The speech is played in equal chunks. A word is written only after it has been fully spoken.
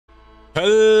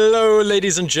Hello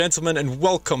ladies and gentlemen, and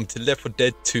welcome to Left 4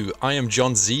 Dead 2. I am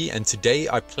John Z, and today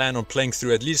I plan on playing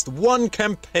through at least one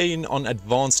campaign on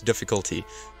advanced difficulty.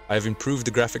 I have improved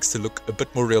the graphics to look a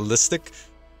bit more realistic,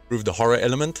 improved the horror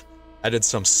element, added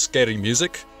some scary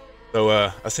music. So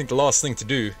I think the last thing to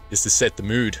do is to set the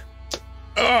mood.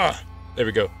 There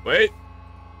we go. Wait.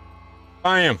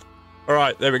 Bam.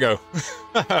 Alright, there we go.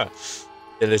 Yeah,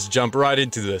 let's jump right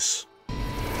into this.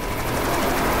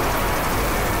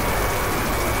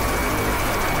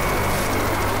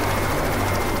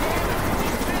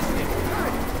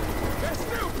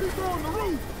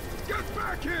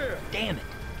 Damn it.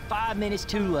 5 minutes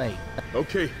too late.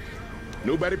 Okay.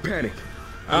 Nobody panic.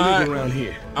 I live around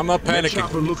here. I'm not panicking. That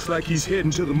chopper looks like he's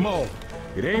heading to the mall.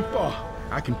 It ain't far.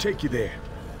 I can take you there.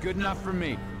 Good enough for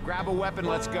me. Grab a weapon,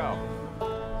 let's go.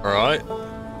 Alright.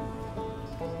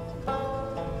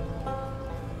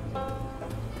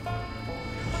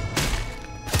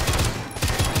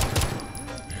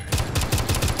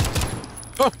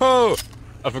 Oh,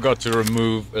 I forgot to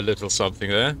remove a little something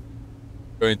there.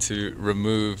 Going to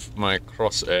remove my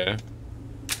crosshair.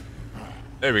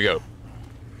 There we go.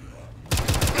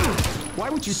 Why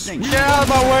would you think? Get out of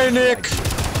my way, Nick!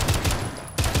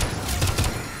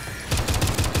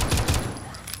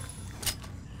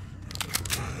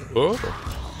 Oh.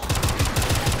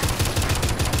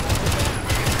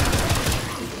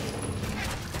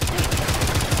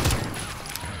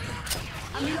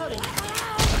 I'm reloading.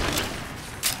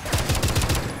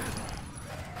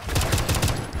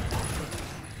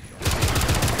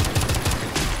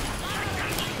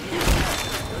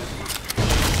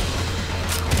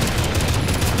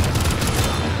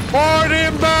 Board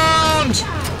inbound!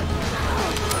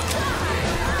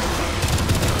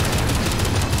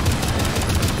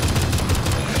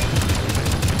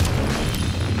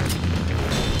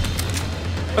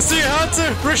 I see a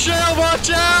hunter! Rochelle, watch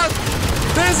out!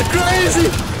 There's a crazy!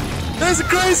 There's a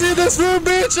crazy in this room,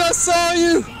 bitch! I saw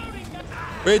you!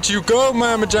 Where'd you go,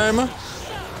 Mama Jama?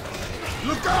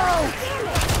 Look out!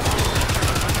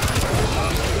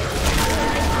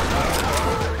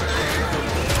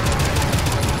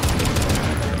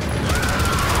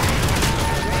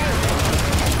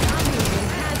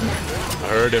 I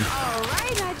heard him.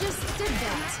 Alright, I just did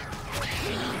that.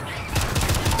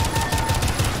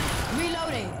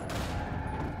 Reloading.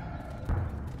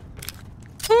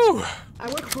 Whew. I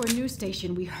work for a news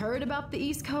station. We heard about the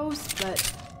East Coast, but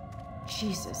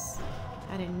Jesus,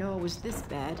 I didn't know it was this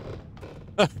bad.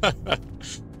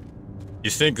 You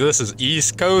think this is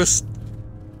East Coast?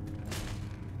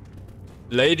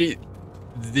 Lady,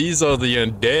 these are the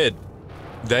undead.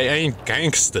 They ain't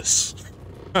gangsters.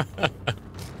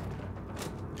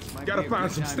 Gotta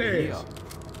find some stairs.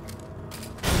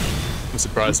 I'm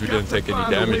surprised we didn't take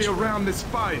any damage. Find a way around this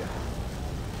fire.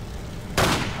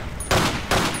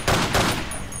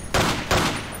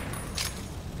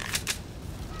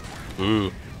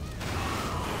 Ooh.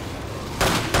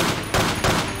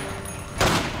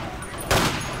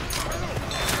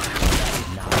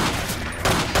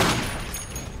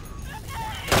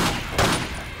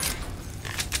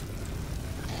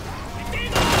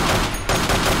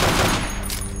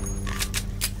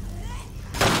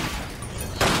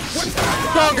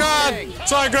 Oh God!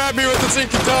 Try and grab me with the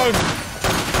stinky tongue!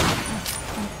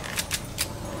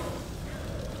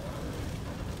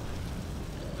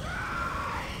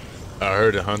 I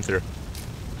heard a hunter.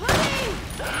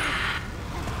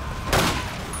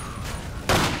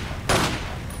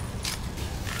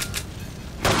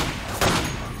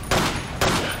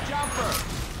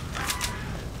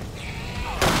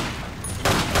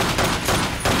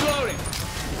 Reloading.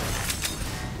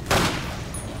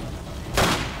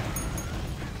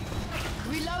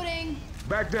 Reloading.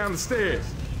 Back down the stairs.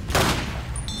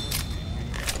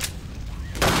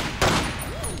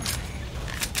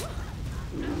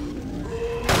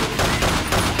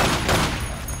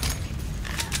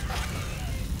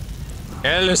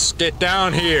 Ellis, get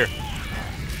down here!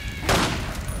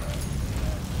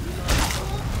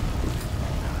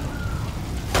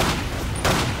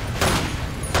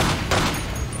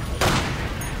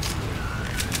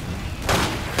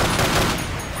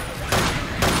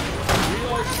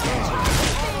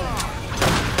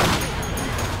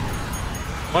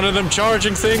 One of them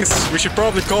charging things? We should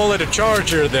probably call it a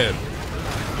charger then.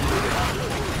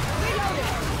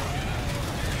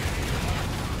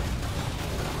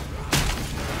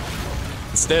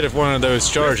 Instead of one of those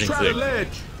charging Let's try the things.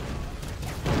 ledge.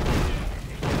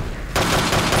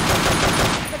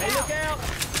 Hey, look out!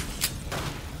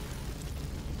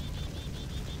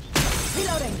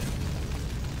 Reloading.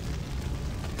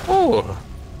 Oh.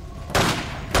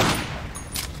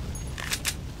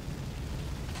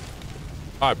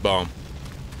 Pipe bomb.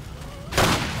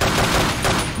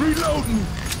 Reloading.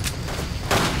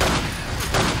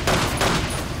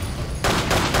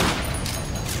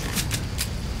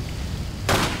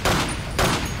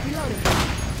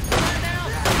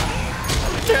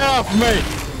 Get off me!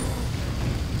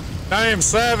 Damn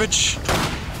savage!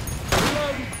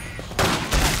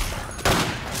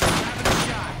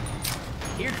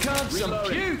 Here comes some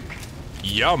puke.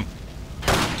 Yum!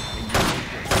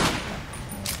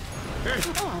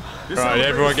 Alright,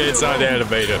 everyone get inside the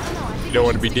elevator. You don't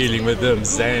want to be dealing with them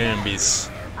zombies.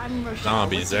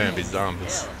 Zombies.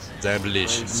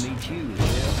 Zambilicious. Meet you,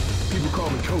 Lil. People call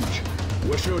me Coach.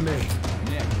 What's your name?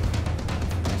 Nick.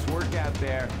 Nice work out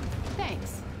there.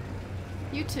 Thanks.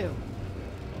 You too.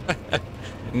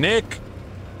 Nick!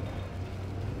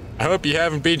 I hope you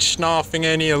haven't been snuffing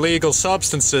any illegal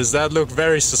substances. That look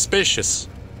very suspicious.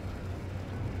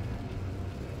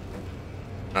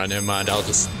 Alright, never mind.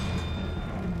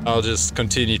 I'll just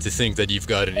continue to think that you've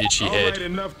got an itchy All head. right,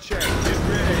 enough chat. Get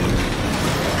ready.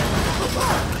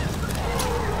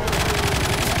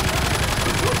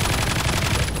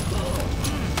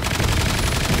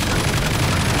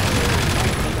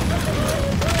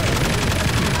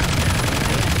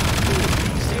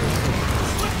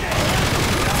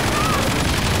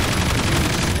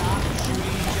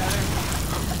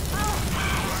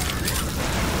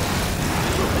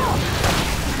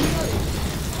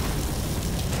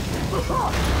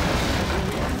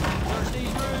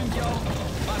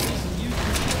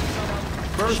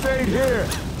 First aid here.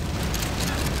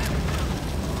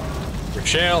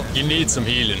 Rochelle, you need some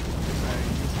healing.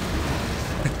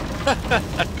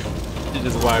 She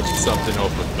just wiped something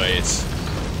off her face.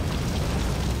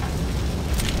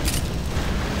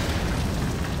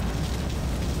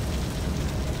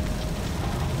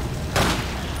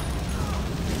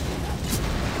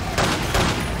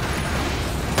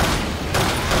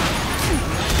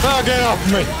 Oh, get off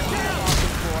me!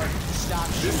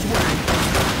 This way.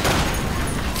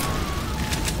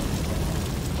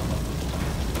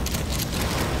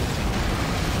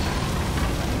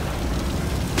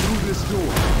 Through this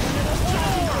door.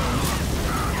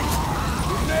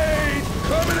 Grenade!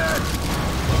 Coming at you!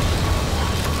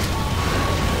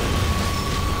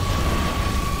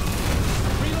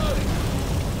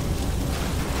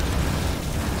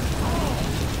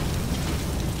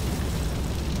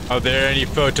 Are there any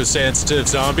photosensitive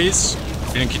zombies?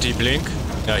 Blinkety blink.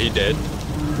 No, he dead.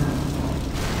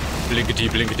 Blinkety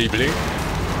blinkety blink.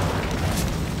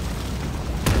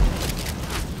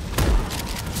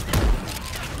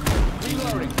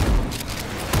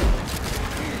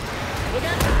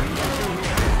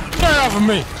 Get off of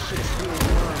me!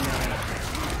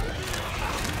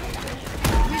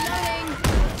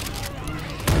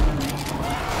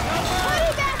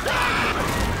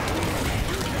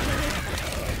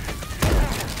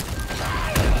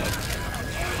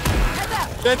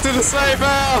 Get to the safe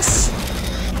house!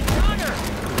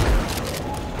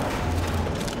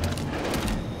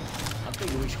 I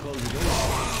think we should close the door.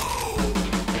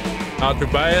 Not too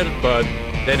bad, but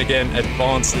then again,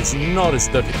 advanced is not as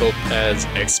difficult as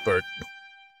expert.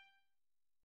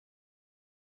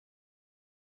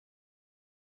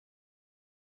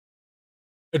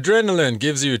 Adrenaline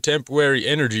gives you a temporary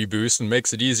energy boost and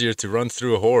makes it easier to run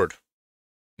through a horde.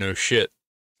 No shit.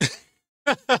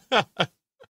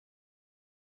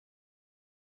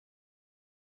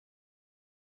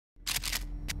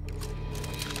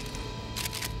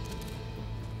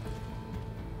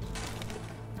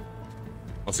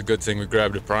 That's a good thing we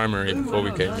grabbed a primary before we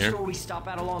came here. We stop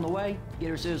out along the way,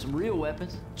 get ourselves some real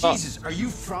weapons. Jesus, are you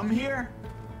from here?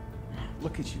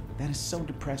 Look at you. That is so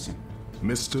depressing.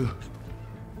 Mister,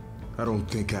 I don't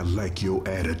think I like your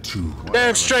attitude.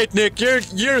 Damn straight, Nick.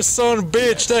 You're a son of a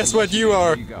bitch. That's what you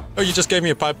are. Here you go. Oh, you just gave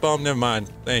me a pipe bomb. Never mind.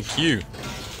 Thank you.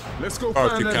 Let's go Far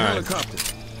find too that kind. helicopter.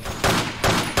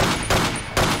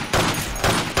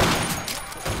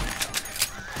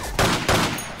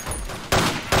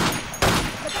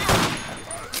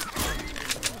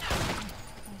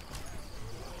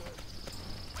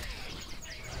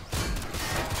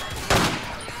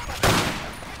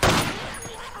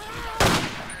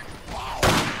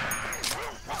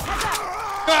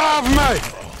 Off me!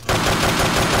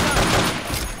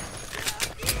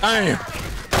 Damn.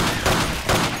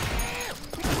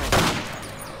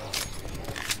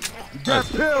 Got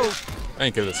pills.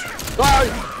 Painkillers. What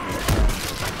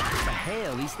the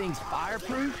hell? These things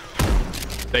fireproof?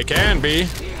 They can be.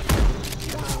 He's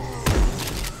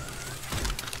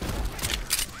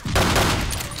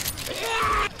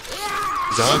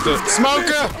a hunter.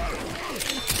 Smoker!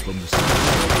 From the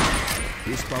side,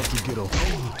 it's about to get a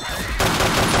hold.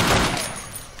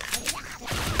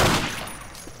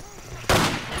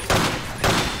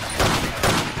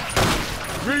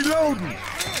 Reloading.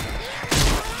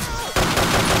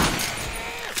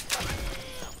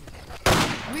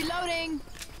 Reloading.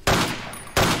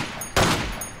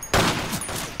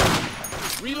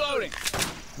 Reloading.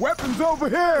 Weapons over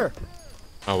here.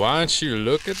 Oh, why don't you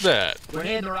look at that? We're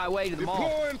heading the right way to the mall.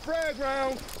 Deploying frag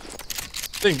rounds.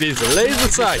 I think these are laser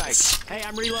sights. Hey,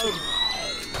 I'm reloading.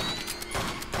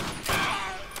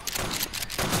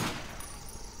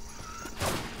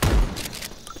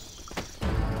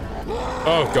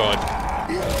 Oh god.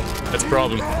 That's a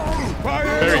problem.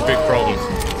 Very big problem. We're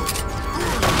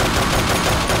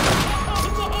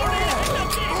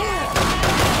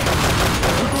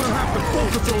gonna have to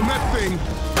focus on that thing.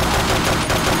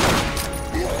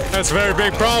 That's a very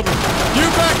big problem. You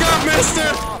back up,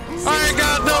 mister! I ain't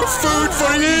got no food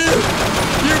for you!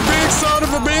 You big son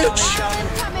of a bitch!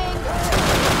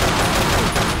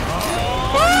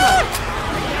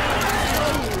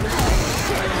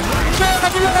 Get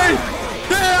off of me!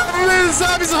 Get off of me! The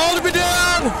zombies are holding me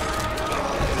down!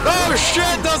 Oh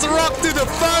shit, that's a rock through the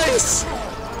face!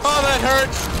 Oh, that hurt.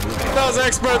 If I was an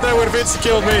expert, that would have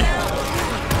insta-killed me.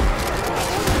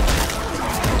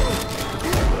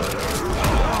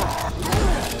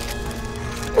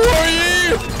 Who are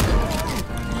you?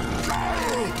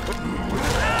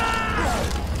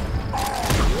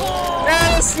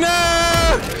 Yes, no!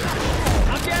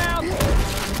 I'm down.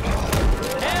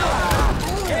 Help!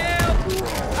 Help!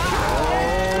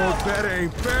 Oh, that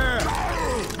ain't fair.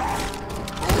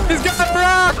 He's got a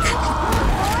rock!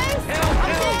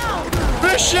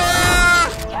 Fisher!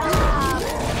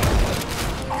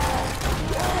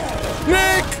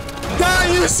 Nick! Die,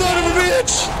 you son of a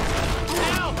bitch!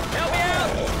 Help! Help me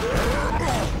out!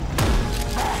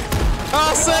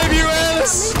 I'll save you,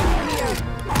 Alice!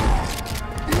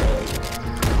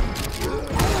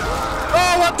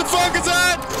 Oh, what the fuck is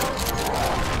that?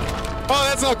 Oh,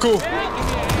 that's not cool.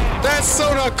 That's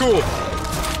so not cool.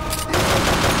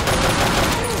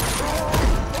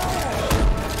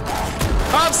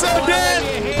 I'm so dead!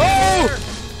 Oh!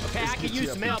 Okay, I can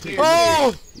use some help here.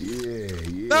 Oh!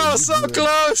 Yeah. That was so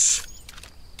close!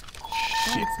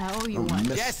 That's how you want.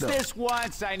 Just this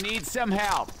once, I need some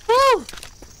help. Woo!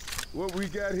 What we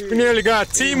got here? We nearly got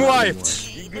team wiped.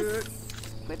 You good?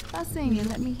 Quit fussing and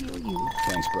let me heal you.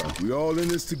 Thanks, bro. We all in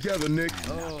this together, Nick.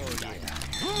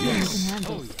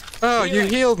 Oh, you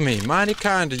healed me. Mighty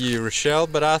kind of you, Rochelle,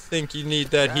 but I think you need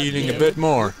that healing a bit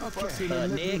more.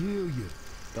 Nick,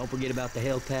 don't forget about the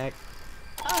health pack.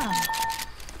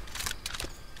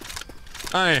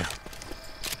 I'm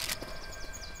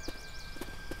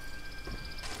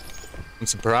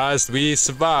surprised we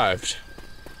survived.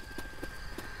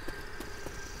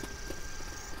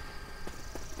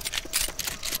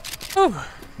 Oh.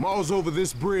 Mall's over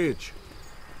this bridge.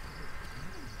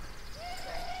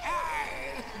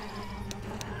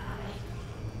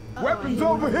 Weapons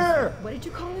over here! What did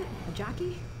you call it? A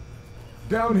jockey?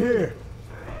 Down here.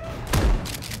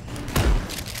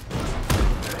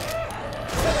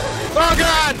 Oh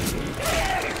god!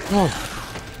 Oh.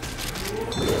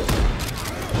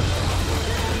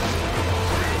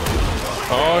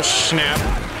 Oh snap.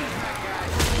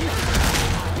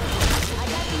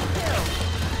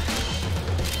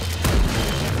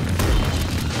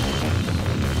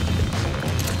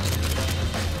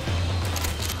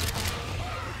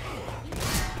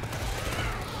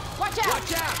 Watch out!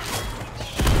 Watch out!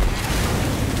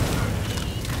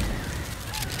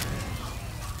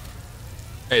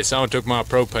 Hey, someone took my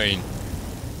propane.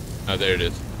 Oh, there it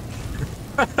is.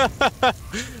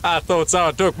 I thought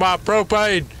someone took my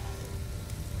propane.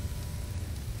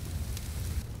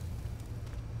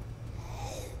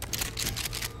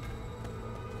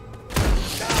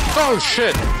 Oh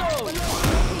shit!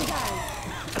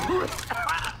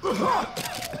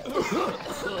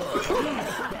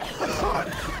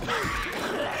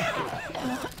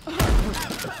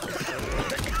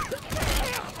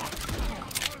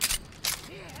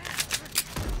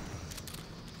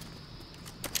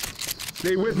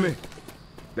 Stay with me.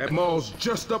 That mall's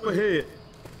just up ahead.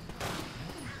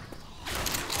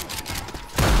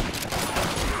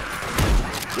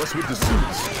 What's with the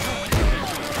suits?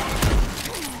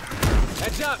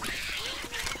 Heads up.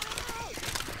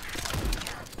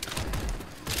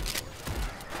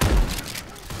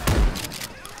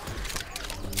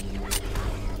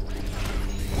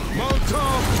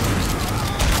 Molotov!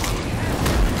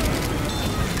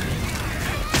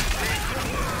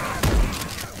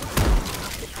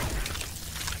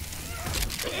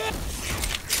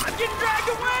 I'm getting dragged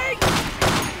away!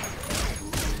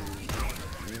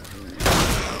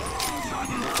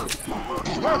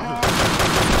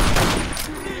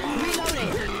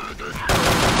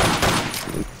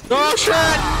 Oh shit!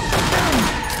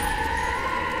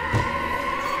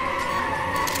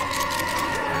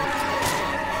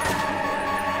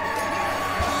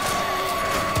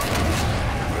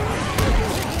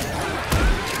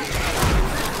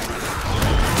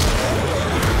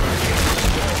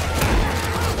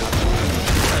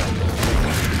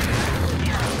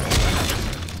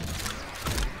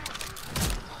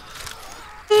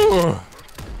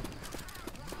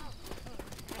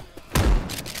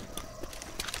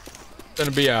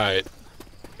 Gonna be alright.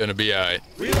 Gonna be alright.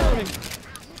 Reloading.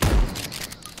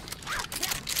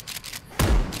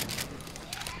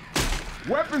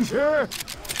 Weapons here.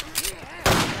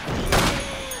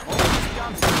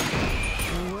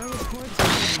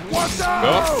 What's up?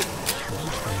 Oh.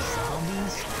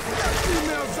 That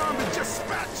female zombie just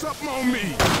spat something on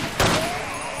me.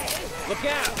 Look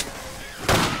out!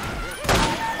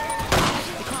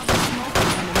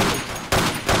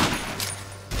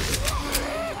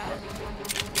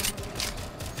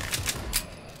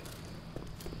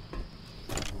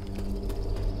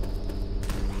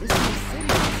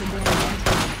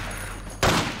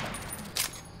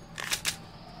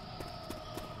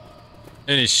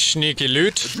 Any sneaky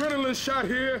loot? Adrenaline shot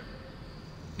here.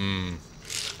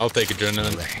 I'll take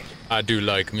adrenaline. I do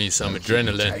like me some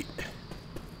adrenaline.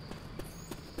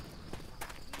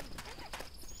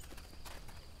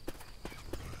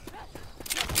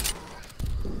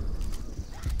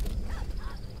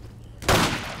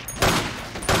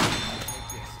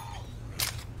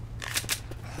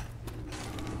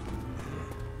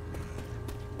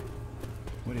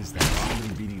 What is that?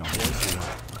 Somebody beating a horse or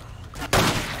what?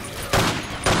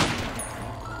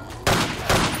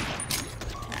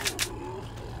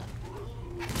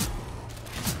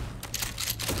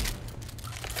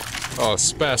 Oh,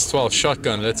 Spaz 12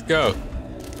 shotgun, let's go.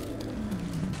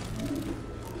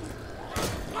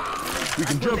 We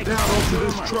can jump down onto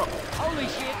this truck. Holy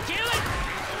shit, kill it!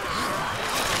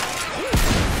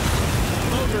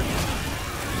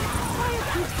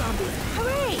 Fireproof zombie.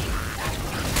 Hooray!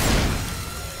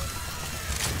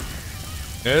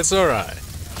 It's alright.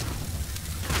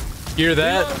 Hear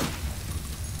that?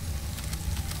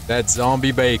 That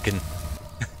zombie bacon.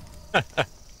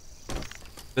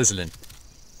 Sizzling.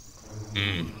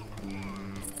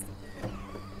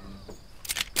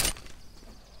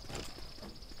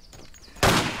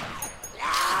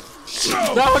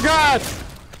 Oh god!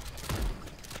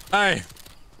 Hey.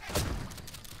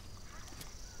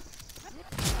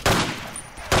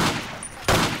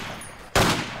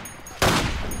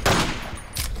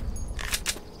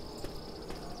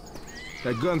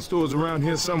 That gun store's around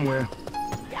here somewhere.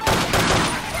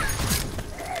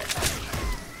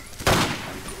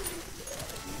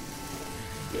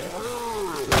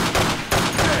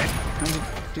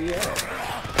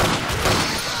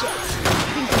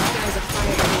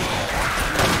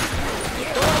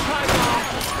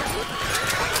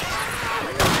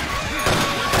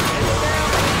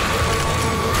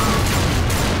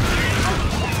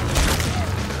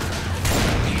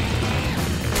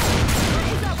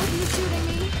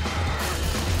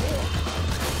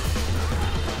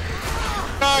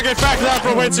 Oh, get back there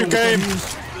from whence you came!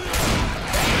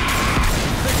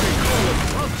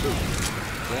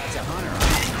 That's a hunter, huh?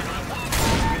 What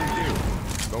are you gonna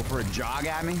do? Go for a jog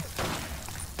at me?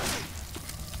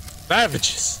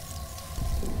 Savages.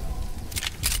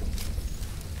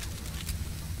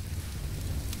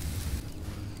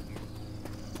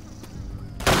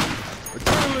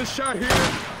 Adrenaline shot here.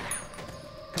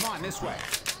 Come on, this way.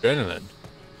 Adrenaline.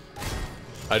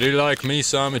 I do like me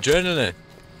some adrenaline.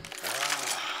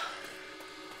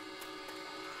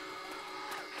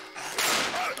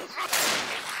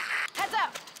 Heads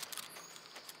up!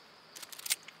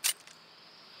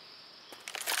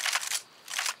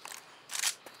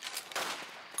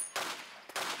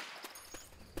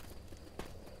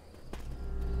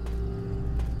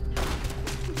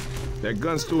 That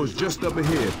gun store's just up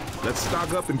ahead. Let's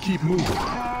stock up and keep moving.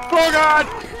 Oh god!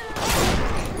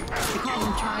 They call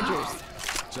them chargers.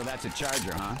 So that's a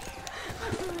charger, huh?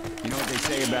 You know what they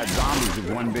say about zombies with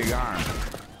one big arm?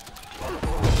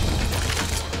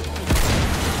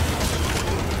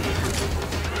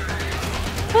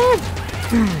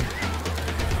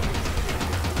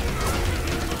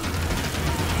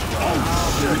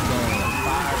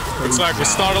 Looks like we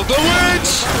startled the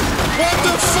witch! What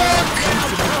the fuck?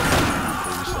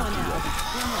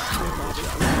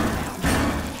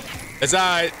 It's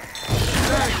alright.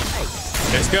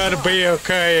 It's gonna be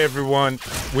okay, everyone.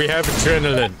 We have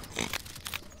adrenaline.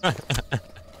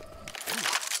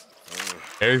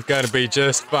 It's gonna be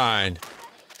just fine.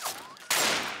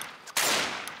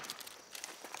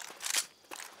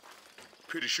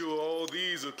 Pretty sure all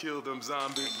these will kill them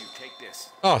zombies. You take this.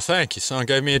 Oh, thank you. Someone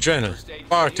gave me adrenaline.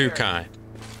 Far too kind.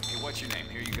 Hey, what's your name?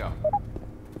 Here you go.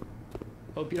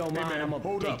 Hope you don't mind. man, I'm hold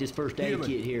gonna take up. this first aid Healing.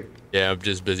 kit here. Yeah, I'm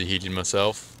just busy healing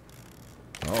myself.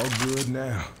 All good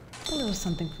now. A little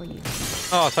something for you.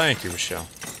 Oh, thank you, Michelle.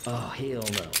 Oh, hell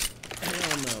no.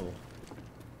 Hell no.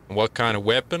 What kind of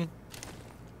weapon?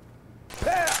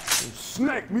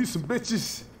 Snack me some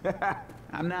bitches.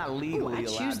 I'm not legally I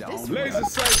allowed choose to this own one. Laser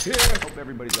sights here. Hope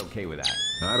everybody's okay with that.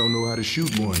 I don't know how to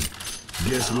shoot one.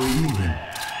 Guess we're even.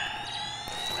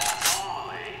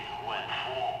 Normally, when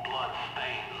four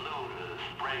blood-stained looters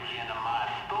break into my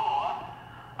store,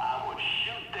 I would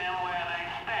shoot them where they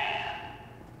stand.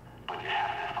 But you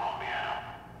haven't informed me, Adam.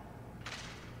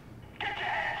 Get your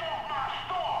hands off my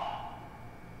store!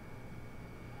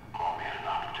 Call me at an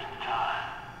opportune time.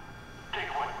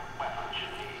 Take what weapons you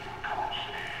need and come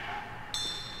upstairs.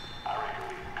 I reckon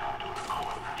we can come to an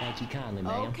accord. Thank you kindly,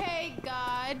 ma'am. Okay,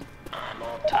 God.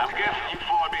 I'm guessing you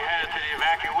four will be headed to the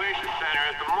evacuation center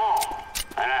at the mall.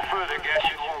 And I further guess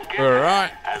you won't get All there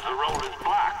right. as the road is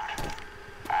blocked.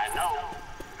 I know,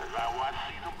 because I watched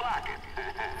Caesar block it.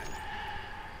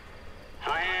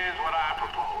 So here's what I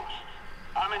propose.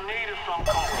 I'm in need of some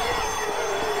coke.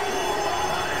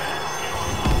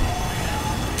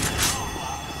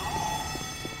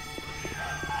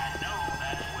 I know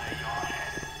that's where you're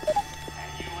headed.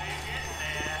 And you ain't getting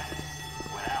there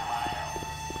without my help.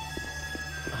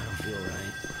 I don't feel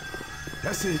right.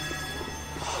 That's it.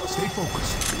 Stay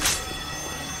focused.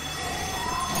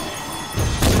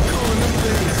 Calling them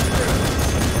things.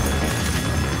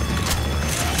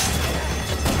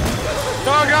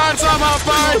 Doggone some of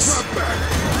us! Drop back.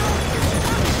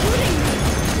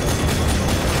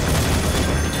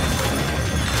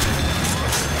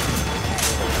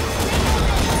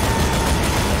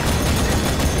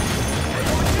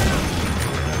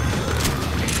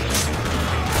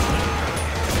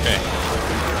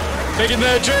 Taking the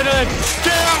adrenaline!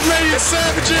 Get off me, you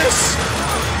savages!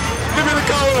 Give me the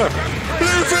cola!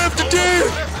 Blue 52!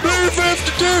 Blue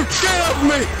 52! Get off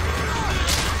me!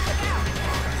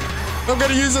 I'm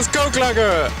gonna use this coke like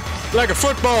a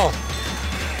football.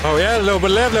 Oh yeah, a little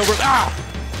bit left, a little bit. Ah!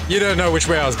 You don't know which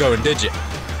way I was going, did you?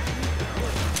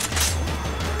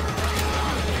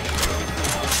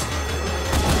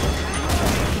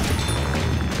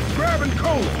 Grabbing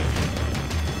cola.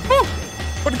 Woo!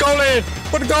 Put the cola in!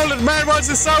 Put the cola in! Man wants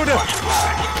the soda!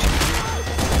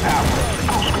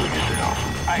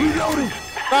 Reloading.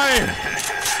 Ryan!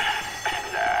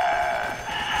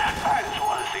 I just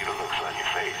want to see the looks on your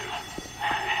faces.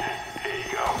 Here you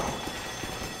go.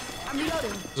 I'm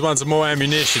reloading. Just want some more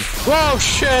ammunition. Whoa,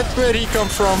 shit! Where'd he come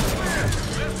from?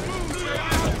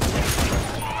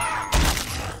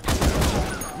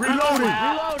 Reloading.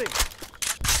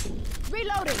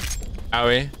 Reloading.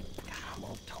 Owie. I'm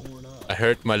all torn up. I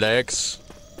hurt my legs.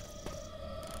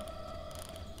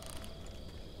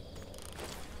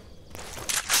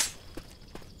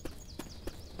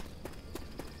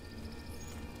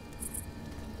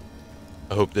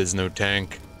 I hope there's no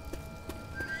tank.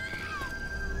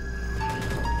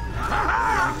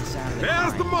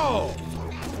 There's the mall.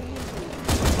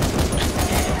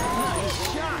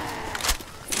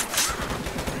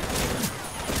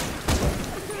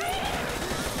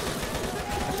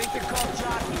 I think they're called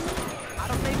jockey. I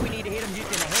don't think we need to hit him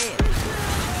just in the head.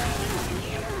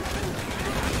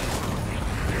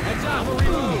 Heads up, we're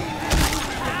reloading.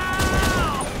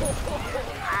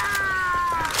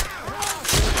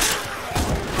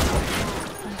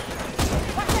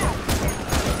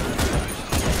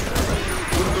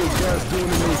 What are those guys doing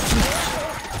in those suits?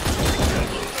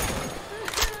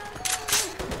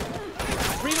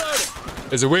 Reloading.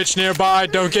 There's a witch nearby.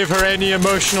 Don't give her any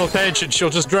emotional attention. She'll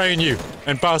just drain you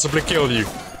and possibly kill you.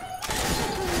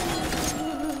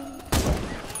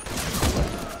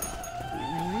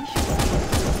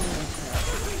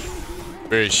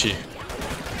 Where is she?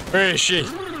 Where is she?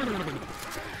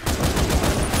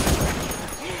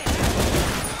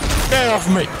 Get off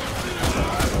me!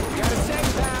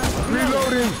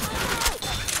 Reloading.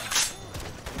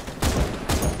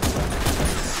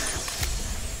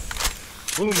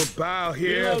 Boom a bow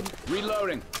here.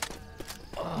 Reloading.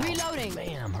 Reloading.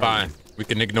 Man, I'm hurt. Fine. We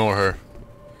can ignore her.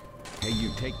 Hey,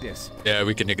 you take this. Yeah,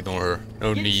 we can ignore her.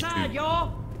 No Get need inside, to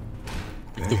y'all.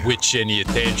 give the witch any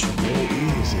attention.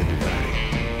 Where is everybody?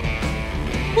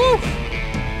 Woo!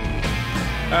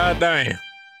 Ah, damn.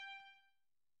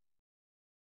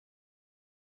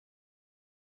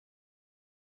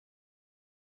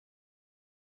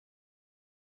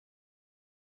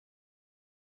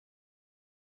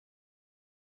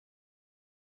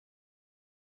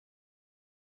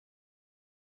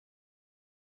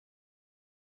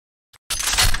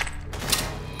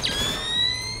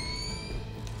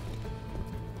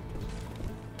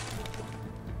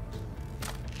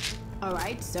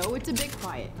 Alright, so it's a bit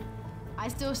quiet. I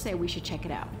still say we should check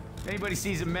it out. If anybody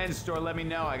sees a men's store, let me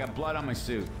know. I got blood on my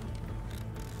suit.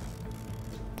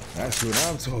 That's what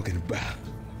I'm talking about.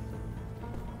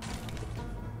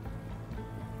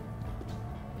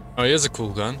 Oh, here's a cool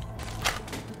gun.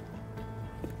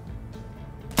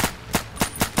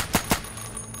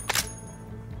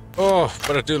 Oh,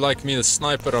 but I do like me the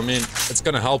sniper. I mean, it's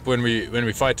gonna help when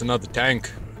we fight another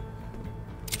tank.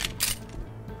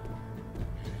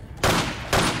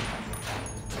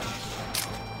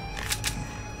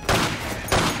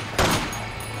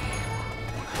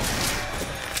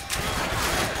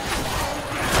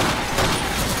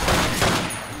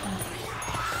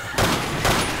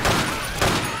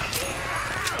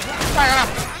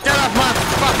 Get off my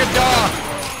fucking door!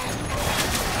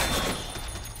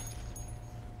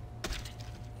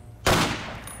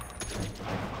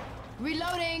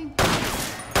 Reloading.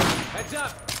 Heads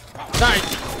up.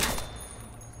 Nice.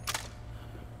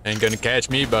 Ain't gonna catch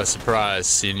me by surprise,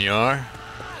 senor.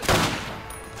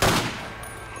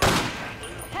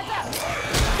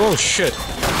 Oh shit.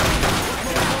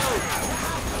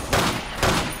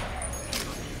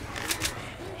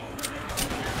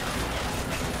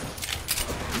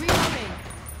 Reloading.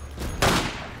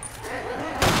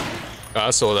 I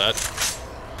saw that.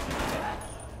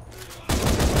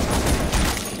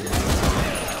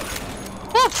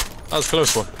 That was a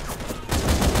close one.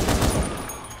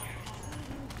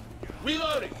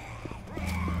 Reloading.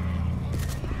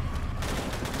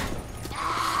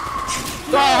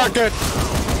 Ah, good.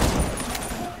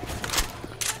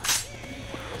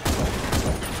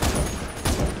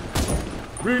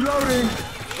 Reloading!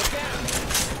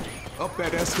 Up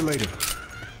that escalator.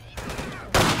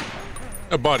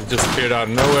 A body just appeared out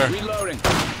of nowhere. Reloading.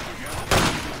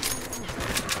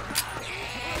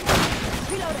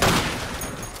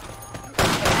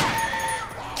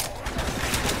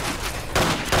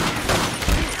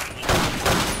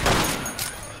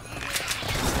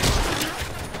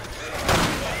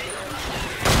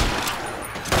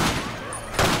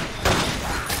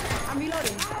 I'm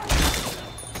reloading.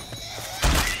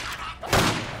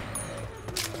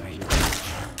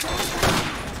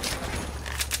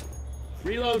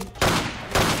 Reload.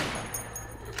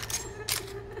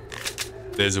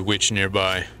 There's a witch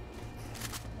nearby.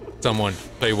 Someone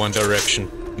play One Direction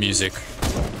music.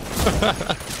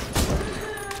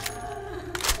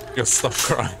 You'll stop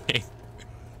crying.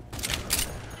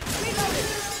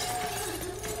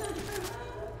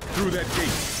 Through that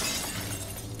gate.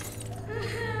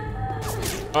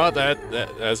 Oh,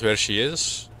 that's where she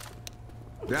is.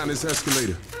 Down this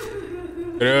escalator.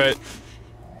 Through it.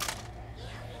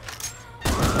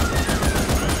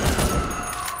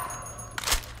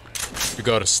 We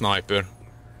got a sniper.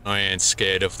 I ain't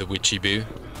scared of the witchy boo.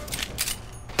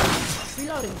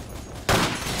 Reloading.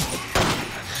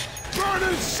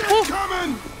 Burning shit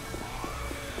coming!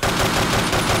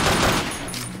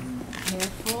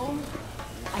 Careful.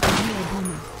 I can hear a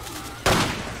booming.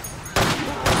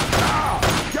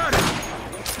 Got it!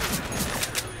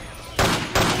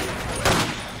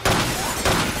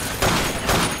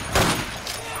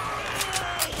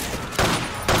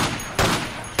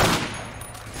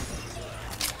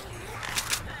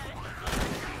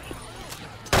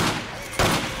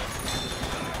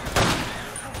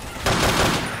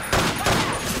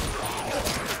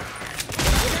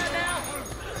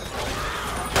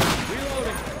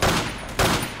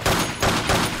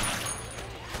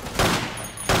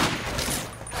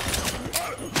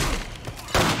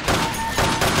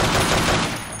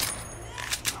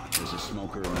 There's a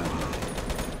smoker around here.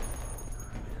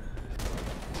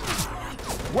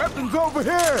 Weapons over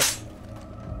here!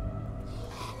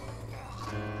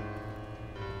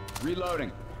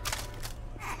 Reloading.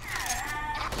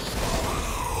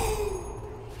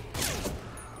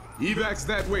 Evac's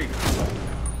that way.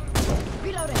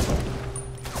 Reloading.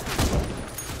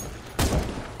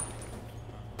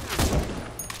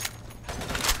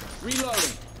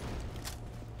 Reloading.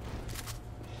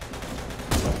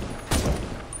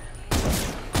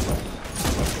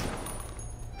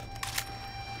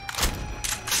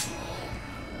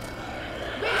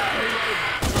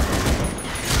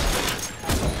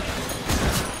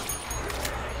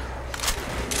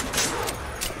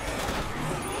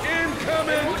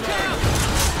 Incoming!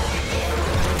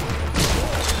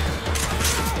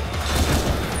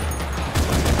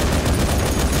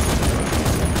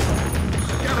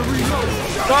 Gotta reload!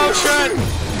 Oh shit!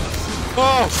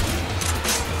 Oh!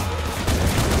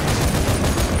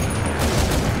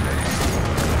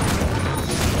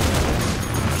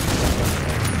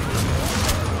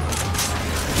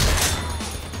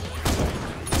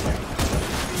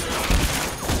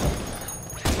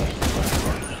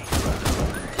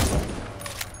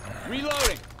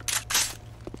 Reloading.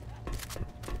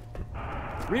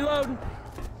 Reloading.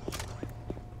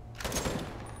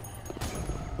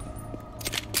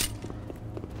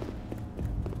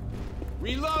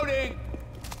 Reloading.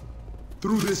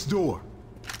 Through this door.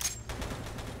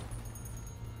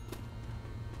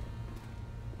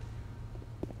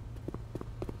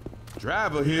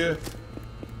 Driver here.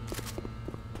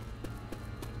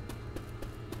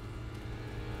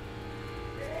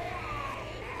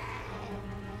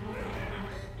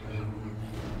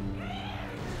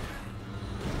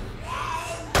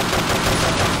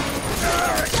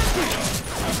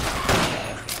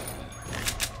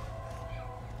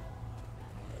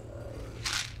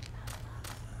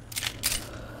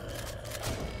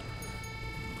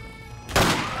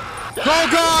 Oh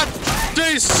God!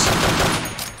 Jeez!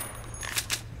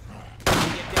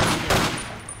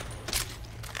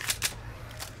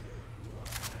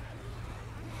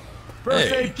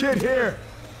 First aid kit here.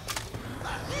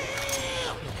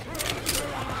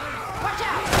 Watch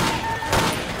out!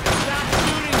 Stop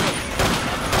shooting me!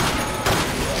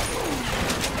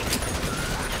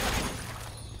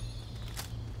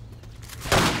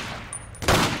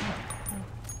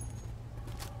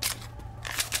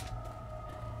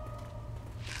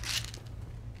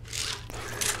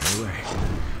 All right.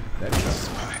 That is a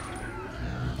spot.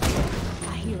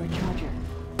 I hear a charger.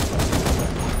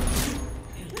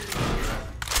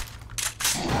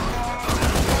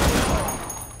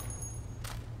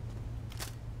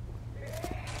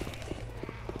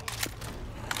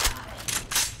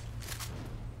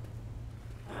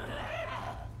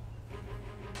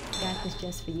 Got this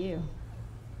just for you.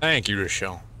 Thank you,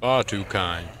 Rochelle. Far too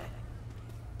kind.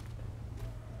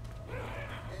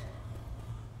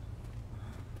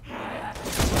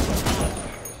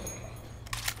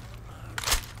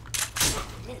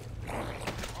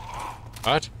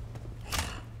 What?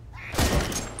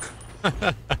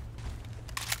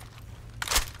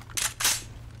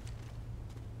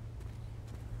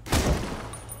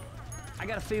 I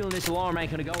got a feeling this alarm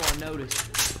ain't gonna go unnoticed.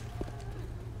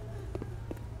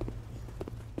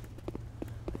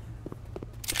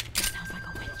 Sounds like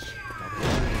a witch.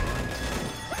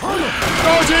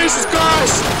 Oh, Jesus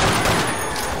Christ!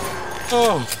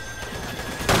 Oh.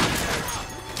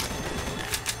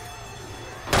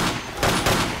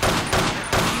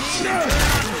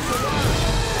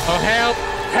 Oh, help!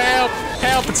 Help!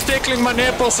 Help! It's tickling my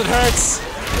nipples, it hurts!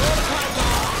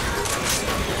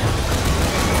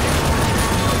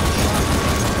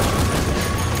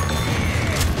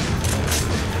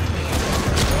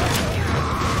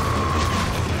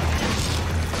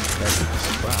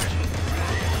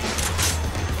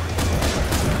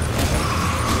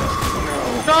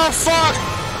 Oh, fuck!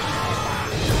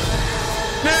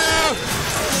 No!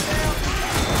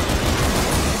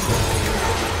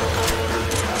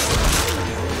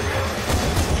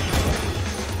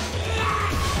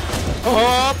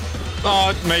 Oh!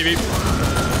 Oh, maybe.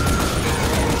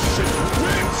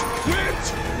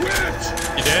 Witch!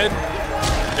 You dead?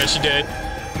 Yes, you did.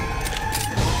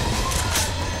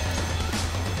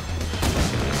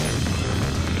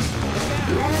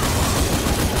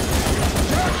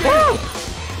 Woo!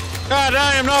 God,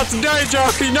 I am not today,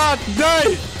 jockey, not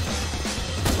today!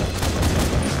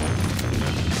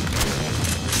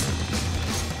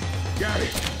 Got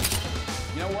it.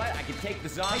 You know what? I can take the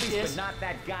zombies, but not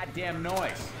that goddamn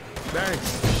noise.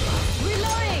 Thanks.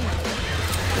 Reloading!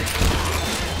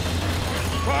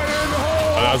 Fire in the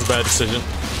hole! Oh, that was a bad decision.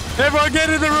 Everyone get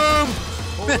in the room!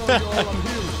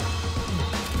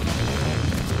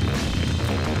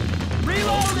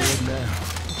 Reloading!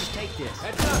 Just take this.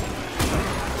 Heads up!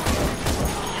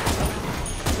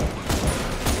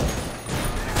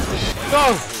 Go!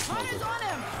 Eyes on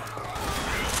him!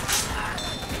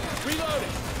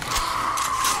 Reloading!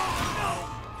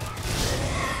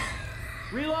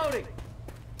 Reloading!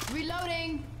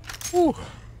 Reloading! Whew.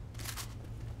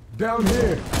 Down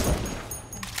here.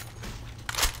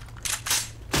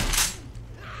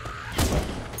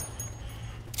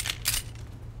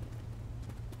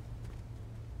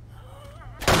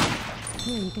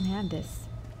 Here, you can have this.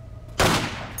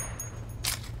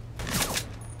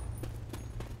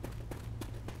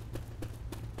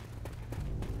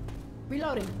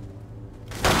 Reloading.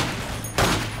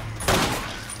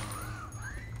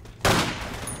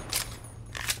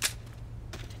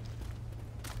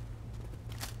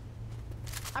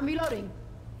 I'm reloading.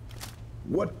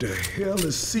 What the hell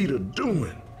is Cedar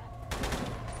doing?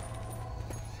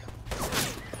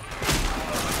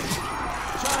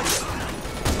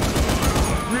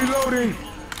 Reloading!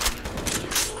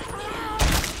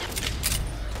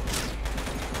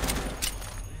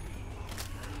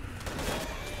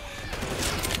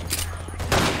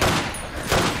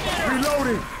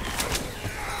 Reloading!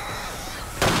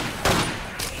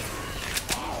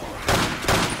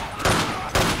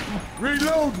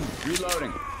 Reloading!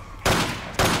 Reloading.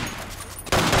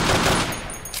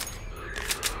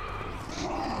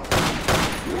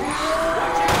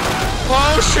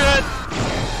 Oh shit!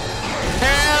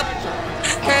 Help!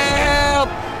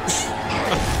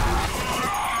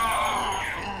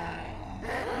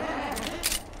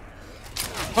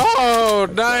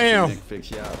 damn. Nick,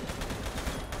 fix you up.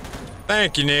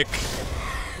 Thank you, Nick.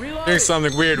 Doing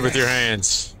something weird with your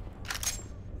hands.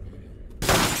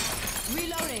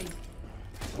 Reloading.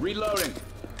 Reloading.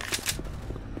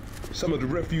 Some of the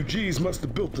refugees must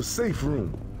have built a safe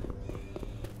room.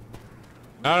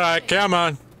 All right, come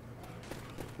on.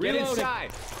 Get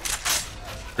inside.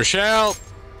 Rochelle.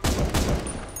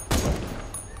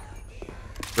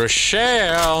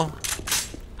 Rochelle.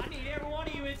 I need every one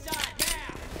of you inside now.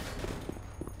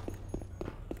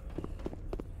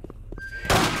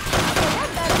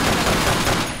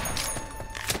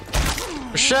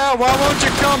 Rochelle, why won't you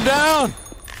come down?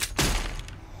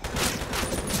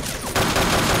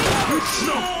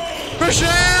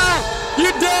 Rochelle!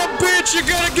 You dumb bitch! You're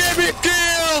gonna get me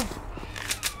killed!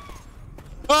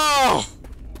 Oh!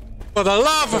 For the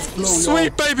love of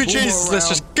sweet baby Jesus, let's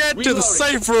just get to the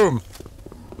safe room!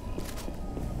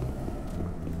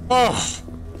 Oh!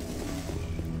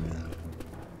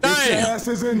 Damn! Ass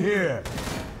is in here.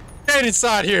 Get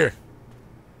inside here!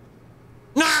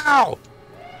 Now!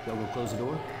 Y'all go close the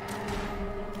door?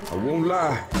 I won't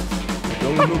lie.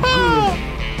 Don't look good.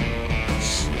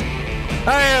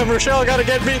 Damn, Rochelle gotta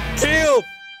get me killed!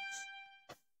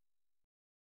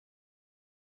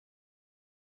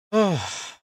 Oh.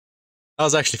 That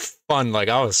was actually fun, like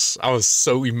I was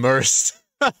so immersed.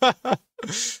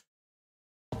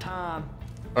 Time.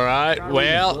 Alright,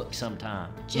 well, Look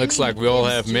sometime. looks like we all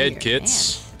have med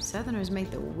kits. Man, Southerners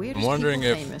make the weirdest I'm wondering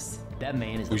people if famous. That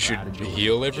man is we the should pride of Georgia.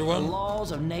 heal If the everyone.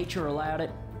 laws of nature allowed it,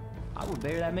 I would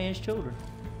bear that man's children.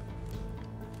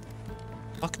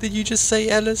 Fuck did you just say,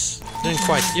 Ellis? I didn't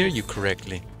quite hear you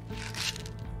correctly.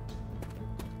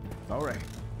 All right,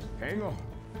 hang on.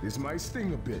 This might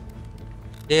sting a bit.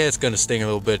 Yeah, it's gonna sting a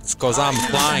little bit. It's cause I'm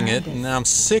applying it and I'm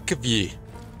sick of you.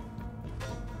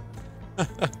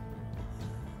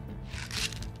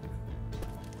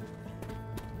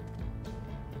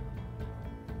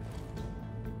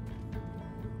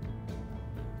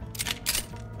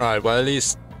 Alright, well at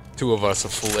least 2 of us are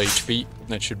full HP.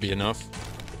 That should be enough.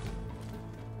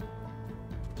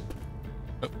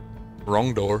 Oh,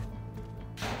 wrong door.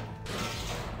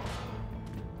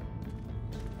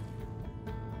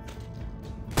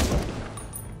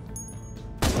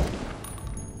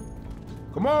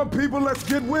 Come on, people, let's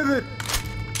get with it.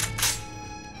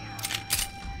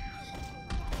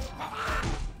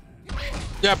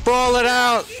 Yeah, brawl it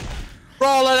out!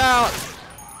 Brawl it out!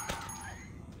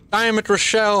 Damn it,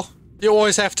 Rochelle. You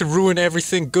always have to ruin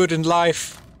everything good in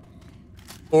life.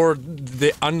 Or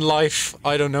the unlife,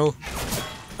 I don't know.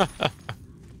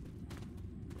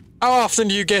 How often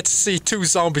do you get to see 2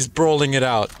 zombies brawling it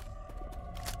out?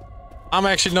 I'm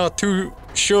actually not too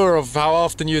sure of how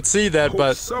often you'd see that,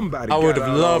 but somebody I would got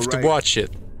have out loved all to right. watch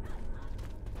it.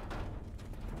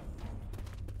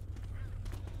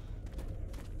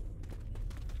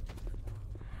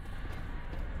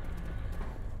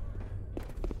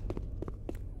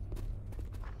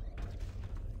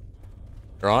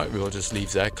 Right, we'll just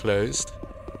leave that closed.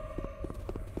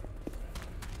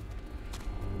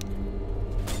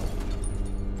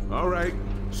 All right,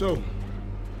 so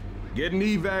getting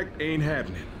evac ain't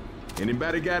happening.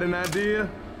 Anybody got an idea?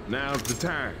 Now's the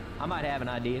time. I might have an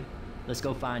idea. Let's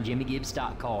go find Jimmy Gibbs'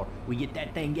 stock car. We get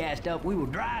that thing gassed up, we will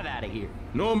drive out of here.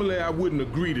 Normally, I wouldn't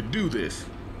agree to do this,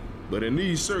 but in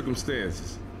these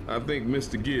circumstances, I think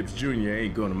Mr. Gibbs Jr.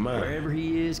 ain't gonna mind. Wherever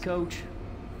he is, Coach,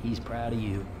 he's proud of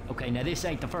you. Okay, now this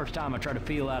ain't the first time I try to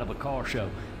peel out of a car show.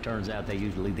 Turns out they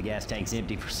usually leave the gas tanks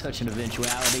empty for such an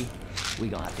eventuality. We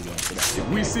gonna have to gas it up.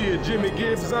 If we see a Jimmy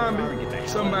Gibbs zombie,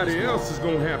 somebody else is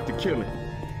gonna have to kill him.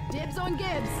 Dibs on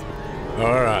Gibbs.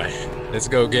 Alright, let's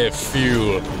go get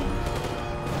fuel.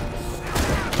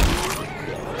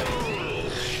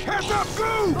 Heads up,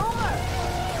 go!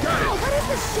 What is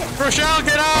this shit? Rochelle,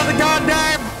 get out of the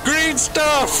goddamn green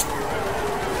stuff!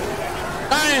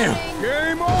 Damn!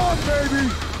 Game on, baby!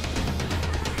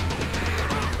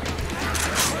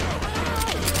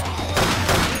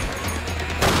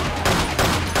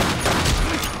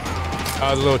 I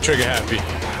was a little trigger happy.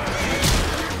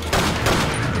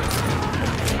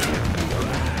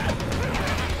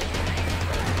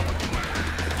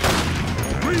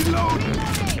 Reload!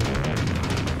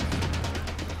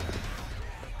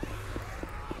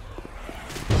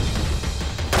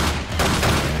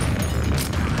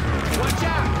 Watch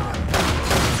out!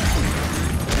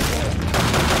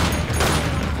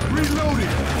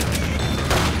 Reloading!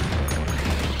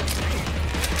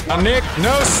 Now, Nick,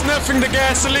 no sniffing the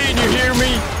gasoline, you hear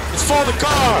me? It's for the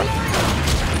car!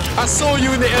 I saw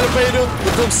you in the elevator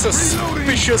with those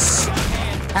suspicious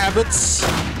habits.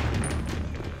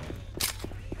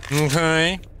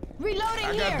 Okay. Reloading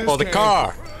I got here. this For the thing.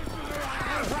 car.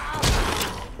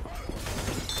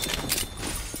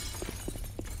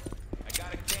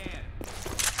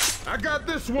 got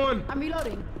this one. I'm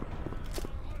reloading.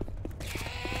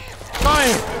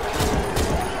 Fire!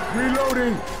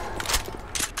 Reloading.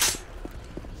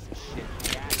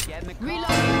 Get in the car.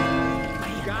 Reloading.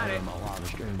 You got it. I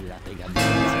think I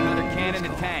Got another can in the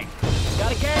tank.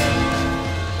 Got a can.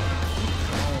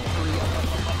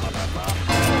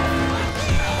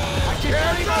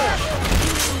 Carry back.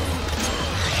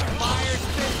 Fire's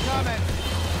still coming.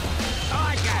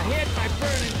 Oh, I got hit by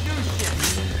burning douche.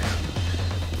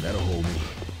 That'll hold me.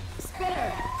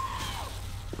 Spitter.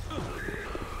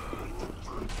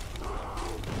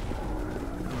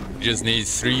 We just need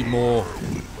 3 more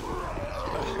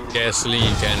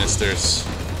gasoline canisters.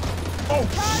 Oh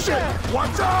shit!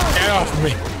 Watch out! Get off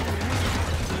me!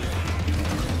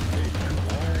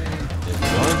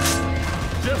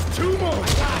 Just 2 more.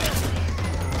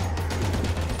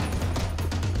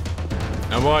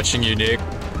 I'm watching you, Nick. get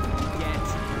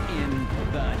in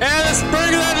the Hey, let's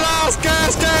bring that last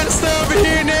gas canister over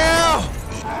here now!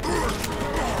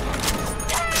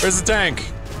 Where's the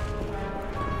tank?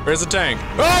 Where's the tank?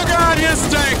 Oh god, here's the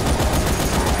tank!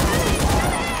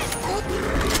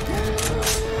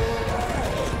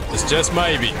 It's just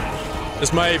maybe.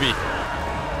 Just maybe.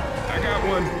 I got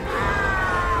one.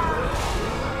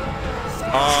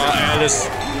 Oh, Alice.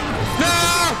 No!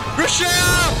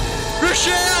 Rochelle!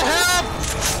 Rochelle, help!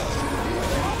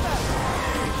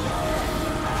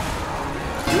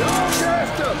 You're all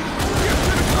gassed up. Get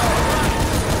to the car.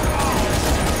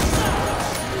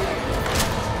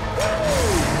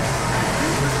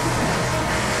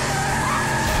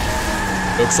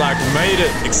 Looks like we made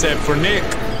it, except for Nick.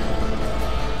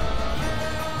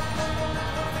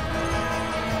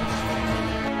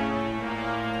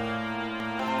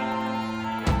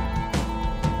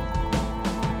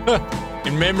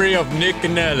 In memory of Nick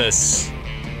and Ellis.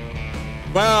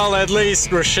 Well, at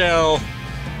least Rochelle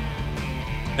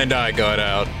and I got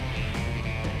out.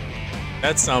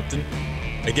 That's something.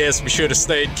 I guess we should have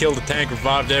stayed, killed the tank,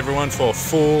 revived everyone for a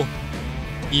full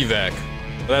evac.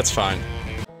 But that's fine.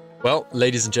 Well,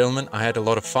 ladies and gentlemen, I had a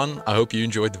lot of fun. I hope you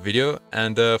enjoyed the video,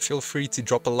 and feel free to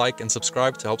drop a like and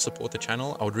subscribe to help support the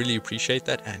channel. I would really appreciate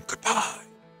that, and goodbye!